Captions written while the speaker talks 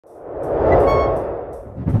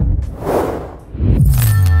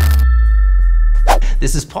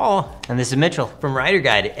This is Paul. And this is Mitchell From Rider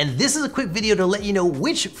Guide. And this is a quick video to let you know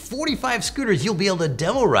which 45 scooters you'll be able to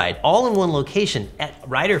demo ride all in one location at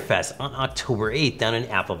Rider Fest on October 8th down in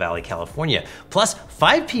Apple Valley, California. Plus,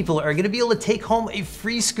 5 people are gonna be able to take home a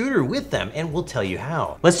free scooter with them, and we'll tell you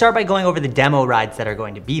how. Let's start by going over the demo rides that are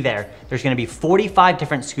going to be there. There's gonna be 45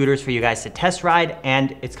 different scooters for you guys to test ride,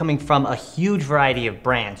 and it's coming from a huge variety of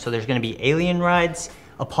brands. So there's gonna be Alien rides,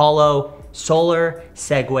 Apollo, Solar,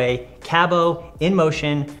 Segway, Cabo,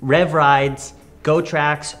 Inmotion, Rev Rides,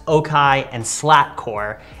 GoTrax, Okai, and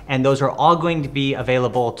Slackcore. And those are all going to be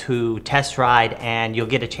available to test ride, and you'll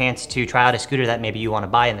get a chance to try out a scooter that maybe you want to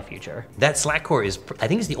buy in the future. That Slackcore is, I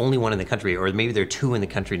think, is the only one in the country, or maybe there are 2 in the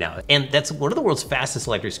country now. And that's one of the world's fastest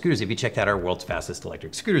electric scooters if you checked out our world's fastest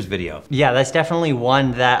electric scooters video. Yeah, that's definitely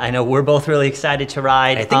one that I know we're both really excited to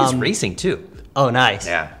ride. I think it's racing too. Oh, nice.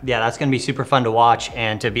 Yeah. Yeah, that's gonna be super fun to watch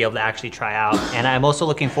and to be able to actually try out. And I'm also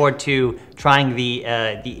looking forward to trying the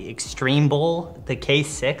Extreme Bowl, the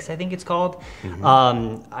K6, I think it's called.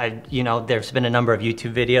 There's been a number of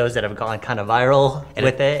YouTube videos that have gone kind of viral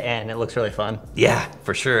with it, and it looks really fun. Yeah,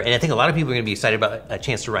 for sure. And I think a lot of people are gonna be excited about a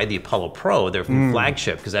chance to ride the Apollo Pro, their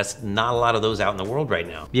flagship, because that's not a lot of those out in the world right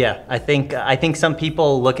now. Yeah, I think some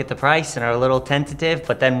people look at the price and are a little tentative,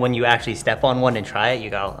 but then when you actually step on one and try it, you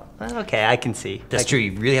go, oh, okay, I can see. That's true.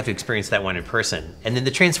 You really have to experience that one in person. And then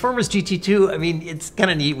the Transformers GT2, I mean, it's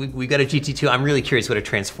kind of neat. We got a GT2. I'm really curious what a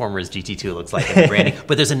Transformers GT2 looks like at the branding.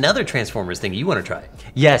 But there's another Transformers thing you want to try.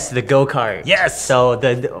 Yes, the go-kart. Yes! So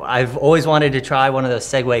I've always wanted to try one of those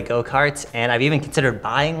Segway go-karts, and I've even considered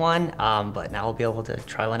buying one, but now I'll be able to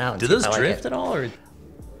try one out. Do those drift at all? Or?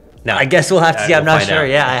 No, I guess we'll have to see. I'm not sure.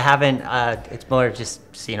 Yeah, I haven't. It's more just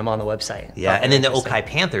seeing them on the website. Yeah, and then the Okai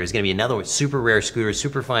Panther is going to be another one, super rare scooter,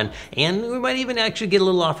 super fun, and we might even actually get a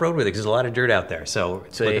little off-road with it because there's a lot of dirt out there. So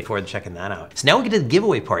looking forward to checking that out. So now we get to the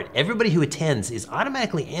giveaway part. Everybody who attends is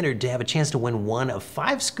automatically entered to have a chance to win one of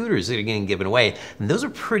 5 scooters that are getting given away, and those are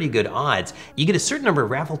pretty good odds. You get a certain number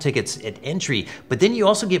of raffle tickets at entry, but then you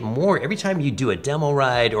also get more every time you do a demo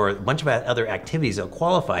ride or a bunch of other activities that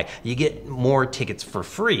qualify. You get more tickets for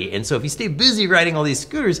free, and so if you stay busy riding all these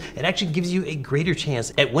scooters, it actually gives you a greater chance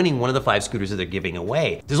at winning one of the 5 scooters that they're giving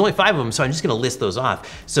away. There's only 5 of them, so I'm just gonna list those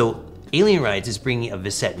off. So Alien Rides is bringing a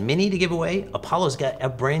Vsett Mini to give away. Apollo's got a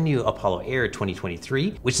brand new Apollo Air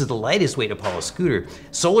 2023, which is the lightest weight Apollo scooter.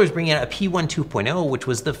 Solar's bringing out a P1 2.0, which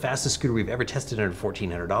was the fastest scooter we've ever tested under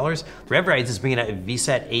 $1,400. Rev Rides is bringing out a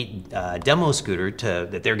Vsett 8 demo scooter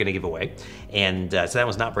that they're gonna give away. And so that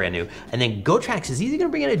was not brand new. And then GoTrax is either gonna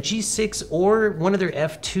bring out a G6 or one of their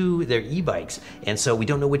F2, their e-bikes. And so we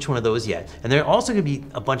don't know which one of those yet. And there are also gonna be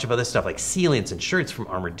a bunch of other stuff like sealants and shirts from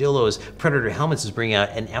Armadillos. Predator Helmets is bringing out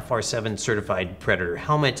an FR7 certified Predator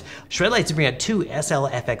helmet. Shredlights is bringing out 2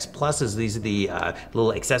 SLFX Pluses. These are the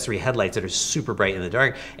little accessory headlights that are super bright in the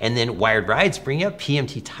dark. And then Wired Rides bringing out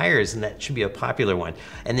PMT tires, and that should be a popular one.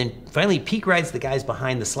 And then finally, Peak Rides, the guys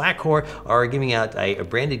behind the Slackcore, are giving out a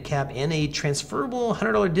branded cap and a transferable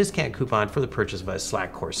 $100 discount coupon for the purchase of a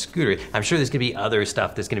Slackcore scooter. I'm sure there's gonna be other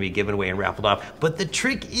stuff that's gonna be given away and raffled off, but the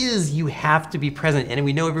trick is you have to be present. And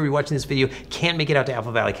we know everybody watching this video can't make it out to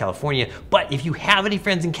Apple Valley, California, but if you have any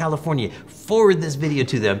friends in California, forward this video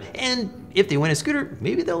to them, and if they win a scooter,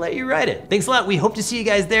 maybe they'll let you ride it. Thanks a lot. We hope to see you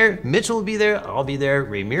guys there. Mitchell will be there, I'll be there,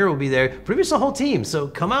 Ramir will be there, pretty much the whole team, so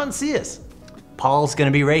come out and see us. Paul's gonna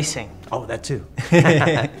be racing. Oh, that too.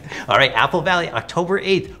 All right, Apple Valley, October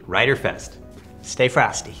 8th, Rider Fest. Stay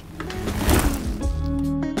frosty.